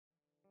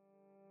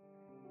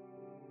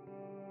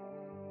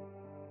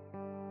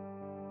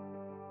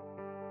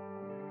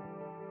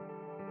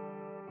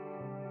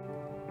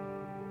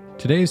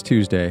Today is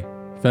Tuesday,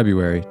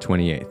 February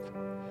 28th.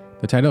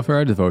 The title for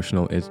our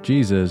devotional is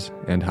Jesus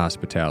and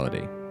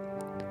Hospitality.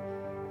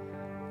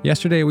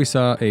 Yesterday we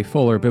saw a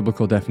fuller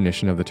biblical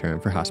definition of the term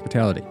for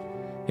hospitality.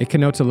 It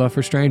connotes a love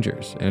for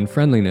strangers and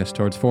friendliness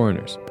towards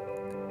foreigners.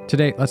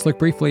 Today, let's look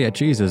briefly at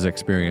Jesus'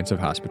 experience of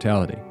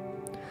hospitality.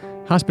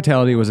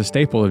 Hospitality was a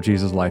staple of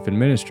Jesus' life and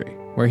ministry,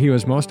 where he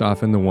was most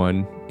often the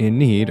one in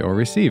need or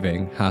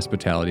receiving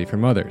hospitality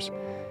from others.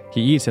 He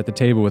eats at the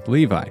table with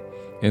Levi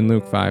in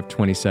Luke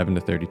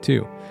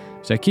 5:27-32,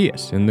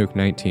 Zacchaeus in Luke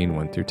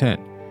 19:1-10.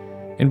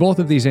 In both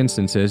of these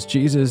instances,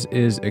 Jesus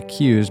is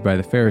accused by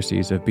the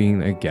Pharisees of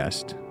being a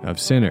guest of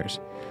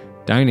sinners.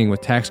 Dining with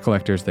tax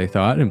collectors, they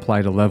thought,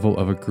 implied a level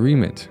of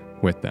agreement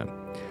with them.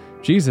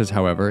 Jesus,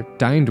 however,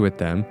 dined with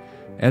them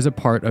as a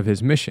part of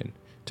his mission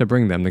to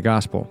bring them the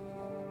gospel.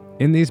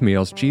 In these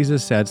meals,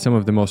 Jesus said some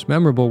of the most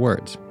memorable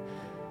words.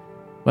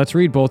 Let's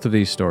read both of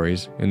these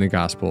stories in the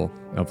Gospel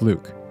of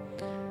Luke.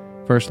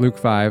 First, Luke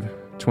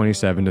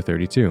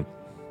 5:27-32.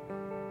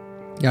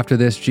 After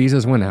this,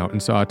 Jesus went out and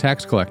saw a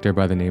tax collector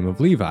by the name of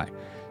Levi,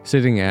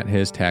 sitting at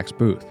his tax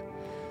booth.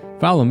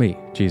 "Follow me,"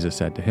 Jesus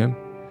said to him.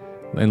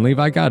 And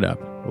Levi got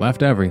up,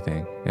 left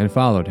everything, and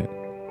followed him.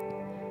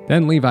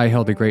 Then Levi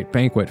held a great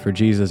banquet for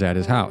Jesus at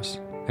his house,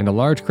 and a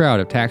large crowd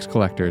of tax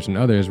collectors and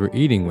others were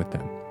eating with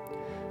them.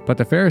 But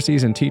the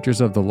Pharisees and teachers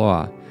of the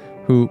law,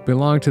 who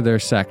belonged to their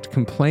sect,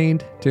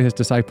 complained to his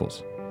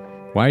disciples,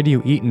 "Why do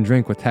you eat and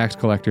drink with tax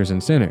collectors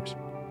and sinners?"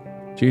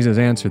 Jesus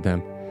answered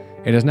them,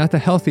 "It is not the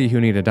healthy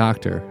who need a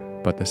doctor,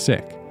 but the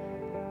sick.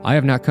 I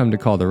have not come to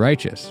call the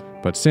righteous,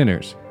 but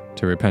sinners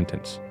to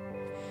repentance."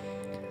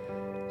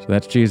 So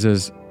that's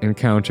Jesus'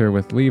 encounter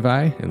with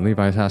Levi and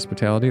Levi's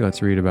hospitality.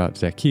 Let's read about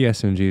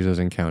Zacchaeus and Jesus'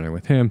 encounter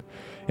with him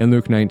in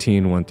Luke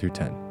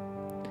 19:1-10.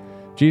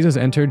 Jesus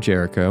entered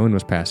Jericho and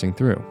was passing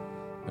through.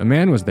 A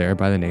man was there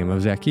by the name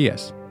of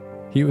Zacchaeus.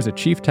 He was a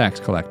chief tax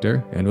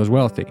collector and was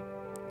wealthy.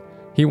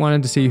 He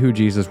wanted to see who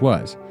Jesus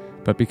was,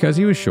 but because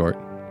he was short,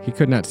 he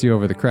could not see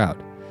over the crowd.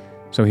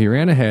 So he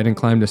ran ahead and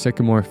climbed a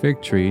sycamore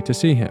fig tree to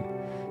see him,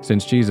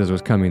 since Jesus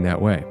was coming that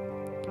way.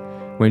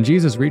 When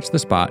Jesus reached the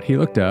spot, he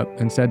looked up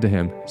and said to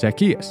him,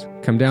 "Zacchaeus,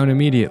 come down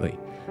immediately.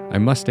 I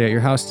must stay at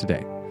your house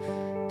today."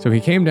 So he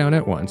came down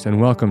at once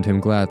and welcomed him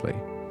gladly.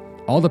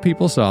 All the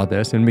people saw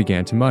this and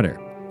began to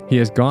mutter, "He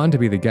has gone to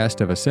be the guest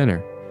of a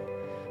sinner."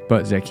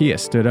 But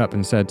Zacchaeus stood up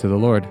and said to the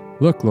Lord,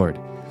 "Look, Lord,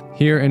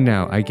 here and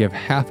now I give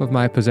half of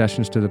my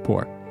possessions to the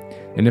poor,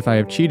 and if I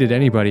have cheated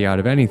anybody out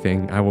of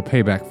anything, I will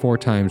pay back 4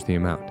 times the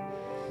amount."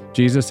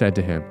 Jesus said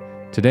to him,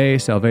 "Today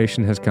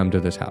salvation has come to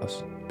this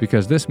house,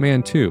 because this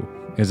man too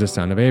is a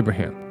son of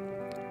Abraham.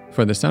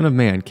 For the Son of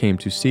Man came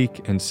to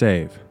seek and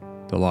save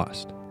the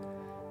lost."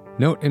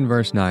 Note in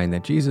verse 9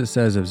 that Jesus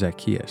says of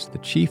Zacchaeus, the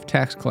chief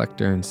tax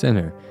collector and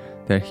sinner,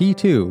 that he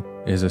too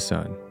is a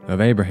son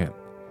of Abraham.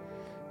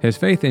 His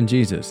faith in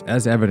Jesus,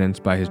 as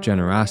evidenced by his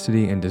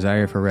generosity and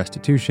desire for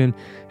restitution,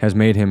 has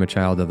made him a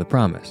child of the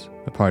promise,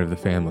 a part of the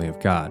family of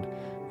God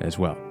as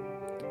well.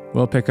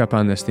 We'll pick up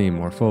on this theme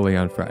more fully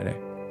on Friday.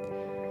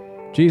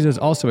 Jesus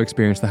also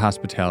experienced the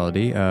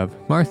hospitality of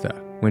Martha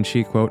when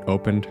she, quote,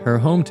 opened her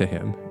home to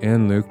him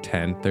in Luke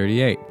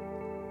 10:38.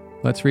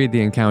 Let's read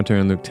the encounter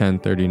in Luke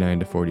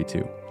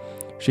 10:39-42.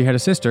 She had a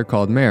sister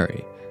called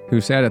Mary,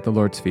 who sat at the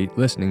Lord's feet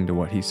listening to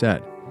what he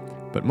said.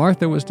 But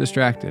Martha was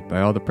distracted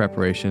by all the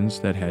preparations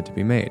that had to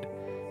be made.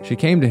 She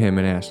came to him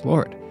and asked,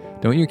 "Lord,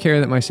 don't you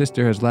care that my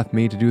sister has left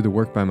me to do the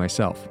work by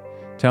myself?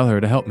 Tell her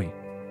to help me."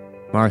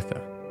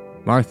 "Martha,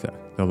 Martha,"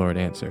 the Lord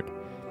answered,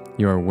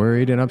 "you are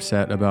worried and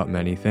upset about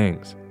many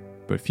things,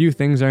 but few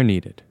things are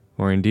needed,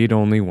 or indeed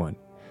only one.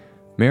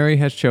 Mary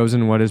has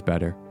chosen what is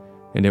better,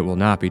 and it will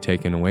not be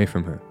taken away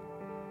from her."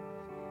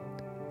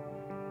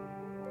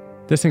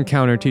 This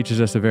encounter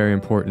teaches us a very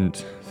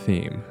important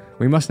theme.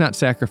 We must not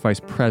sacrifice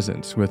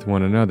presence with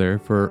one another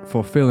for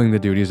fulfilling the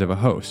duties of a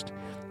host,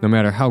 no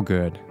matter how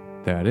good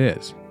that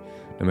is,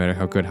 no matter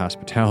how good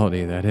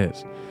hospitality that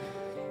is.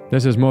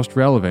 This is most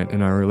relevant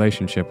in our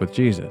relationship with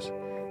Jesus.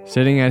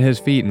 Sitting at his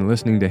feet and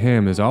listening to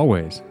him is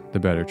always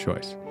the better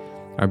choice.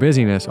 Our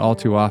busyness all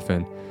too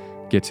often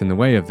gets in the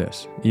way of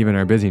this, even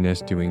our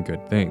busyness doing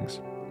good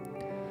things.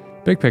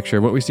 Big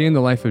picture, what we see in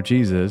the life of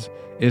Jesus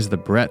is the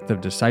breadth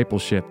of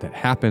discipleship that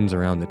happens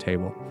around the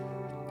table.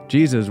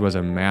 Jesus was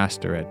a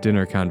master at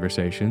dinner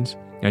conversations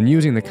and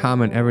using the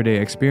common everyday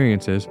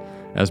experiences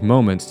as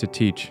moments to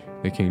teach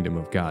the kingdom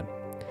of God.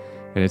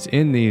 And it's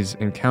in these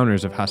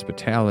encounters of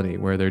hospitality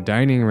where they're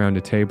dining around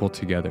a table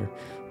together,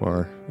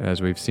 or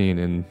as we've seen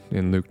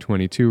in Luke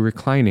 22,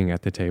 reclining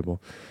at the table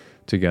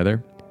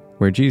together,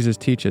 where Jesus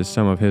teaches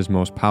some of his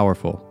most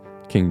powerful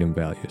kingdom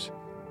values.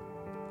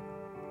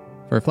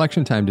 For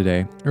reflection time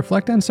today,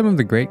 reflect on some of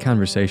the great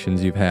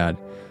conversations you've had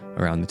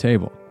around the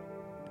table.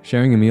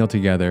 Sharing a meal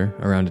together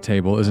around a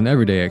table is an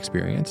everyday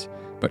experience,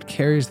 but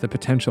carries the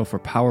potential for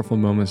powerful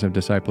moments of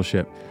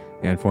discipleship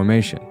and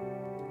formation.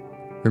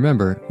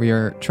 Remember, we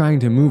are trying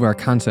to move our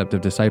concept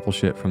of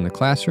discipleship from the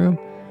classroom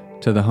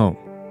to the home,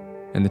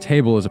 and the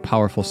table is a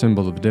powerful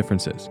symbol of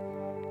differences.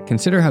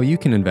 Consider how you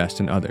can invest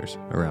in others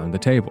around the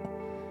table.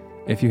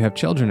 If you have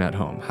children at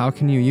home, how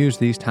can you use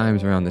these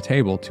times around the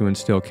table to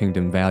instill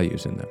kingdom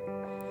values in them?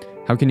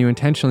 How can you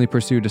intentionally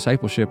pursue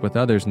discipleship with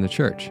others in the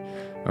church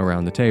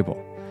around the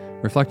table?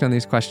 Reflect on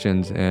these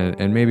questions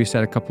and maybe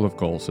set a couple of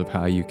goals of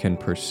how you can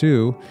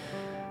pursue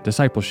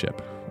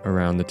discipleship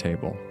around the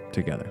table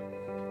together.